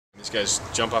These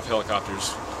guys jump off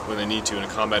helicopters when they need to in a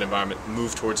combat environment,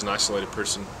 move towards an isolated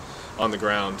person on the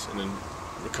ground, and then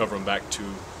recover them back to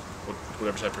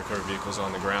whatever type of recovery vehicle is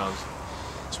on the ground.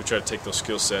 So we try to take those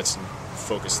skill sets and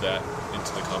focus that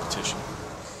into the competition.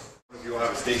 If you will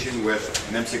have a station with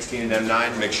an M16 and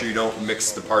M9, make sure you don't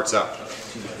mix the parts up.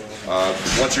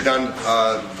 Once you're done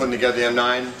putting together the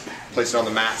M9, place it on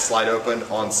the mat, slide open,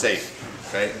 on safe.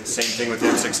 Okay? Same thing with the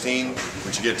M16.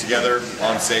 Once you get it together,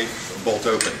 on safe, bolt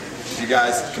open. If you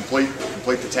guys complete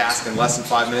the task in less than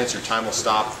 5 minutes, your time will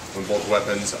stop when both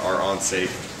weapons are on safe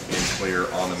and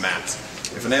clear on the mat.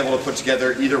 If unable to put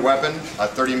together either weapon, a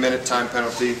 30-minute time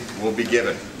penalty will be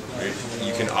given. Right?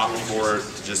 You can opt for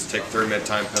to just take a 30-minute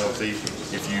time penalty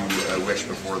if you wish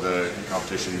before the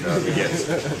competition begins.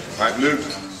 All right,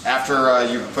 move. After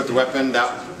you put the weapon,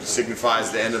 that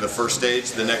signifies the end of the first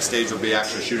stage. The next stage will be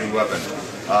actually shooting the weapon.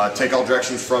 Take all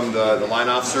directions from the line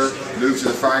officer. Move to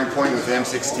the firing point with the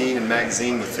M16 and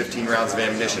magazine with 15 rounds of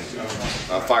ammunition.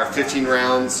 Fire 15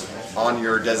 rounds on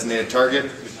your designated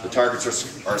target. The targets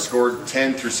are scored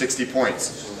 10 through 60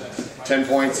 points. 10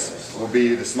 points will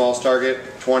be the smallest target,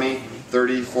 20,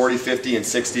 30, 40, 50, and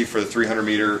 60 for the 300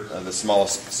 meter, the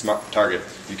smallest target.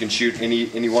 You can shoot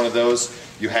any one of those.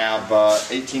 You have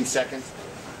 18 seconds.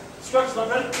 Instructions are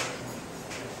ready.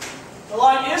 The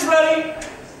line is ready.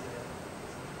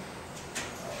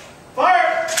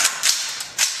 Fire!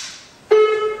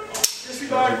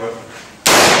 Disregard.